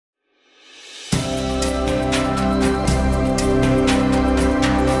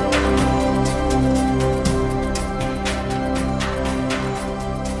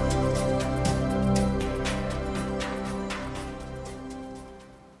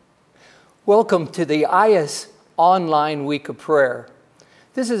Welcome to the IS Online Week of Prayer.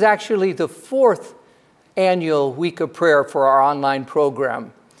 This is actually the fourth annual Week of Prayer for our online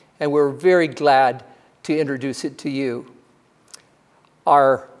program, and we're very glad to introduce it to you.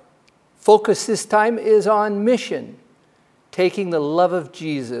 Our focus this time is on mission, taking the love of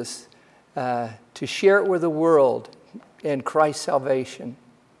Jesus to share it with the world and Christ's salvation.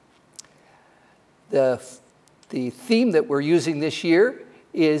 The theme that we're using this year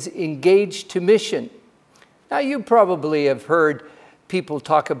is engaged to mission. Now, you probably have heard people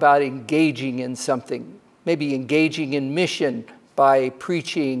talk about engaging in something, maybe engaging in mission by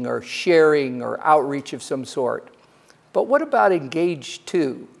preaching or sharing or outreach of some sort. But what about engaged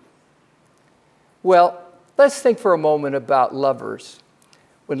to? Well, let's think for a moment about lovers.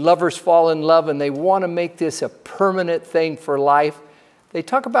 When lovers fall in love and they want to make this a permanent thing for life, they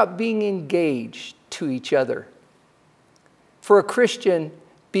talk about being engaged to each other. For a Christian,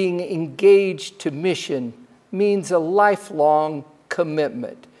 being engaged to mission means a lifelong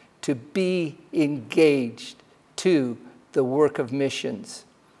commitment to be engaged to the work of missions.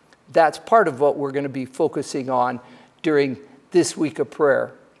 That's part of what we're going to be focusing on during this week of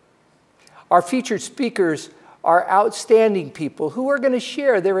prayer. Our featured speakers are outstanding people who are going to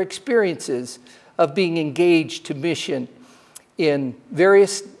share their experiences of being engaged to mission in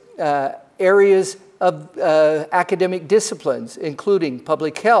various areas of academic disciplines, including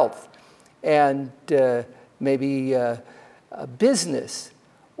public health and maybe business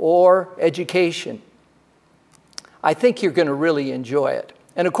or education. I think you're going to really enjoy it.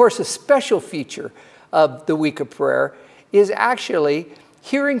 And of course, a special feature of the Week of Prayer is actually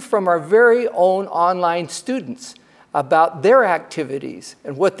hearing from our very own online students about their activities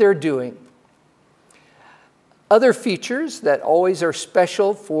and what they're doing. Other features that always are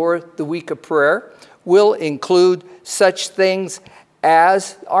special for the Week of Prayer will include such things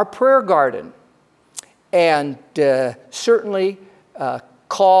as our prayer garden and certainly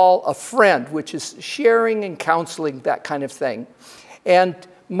call a friend, which is sharing and counseling, that kind of thing. And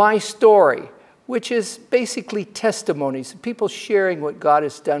my story, which is basically testimonies, people sharing what God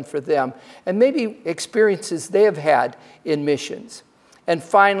has done for them and maybe experiences they have had in missions. And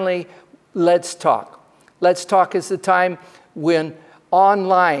finally, Let's Talk. Let's Talk is the time when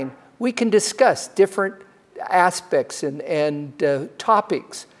online we can discuss different aspects and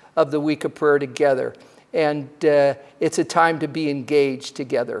topics of the Week of Prayer together. And it's a time to be engaged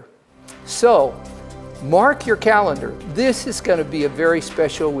together. So, mark your calendar. This is going to be a very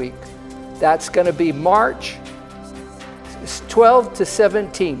special week. That's going to be March 12 to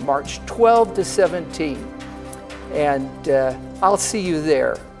 17. March 12 to 17. And I'll see you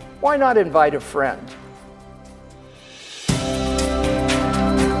there. Why not invite a friend?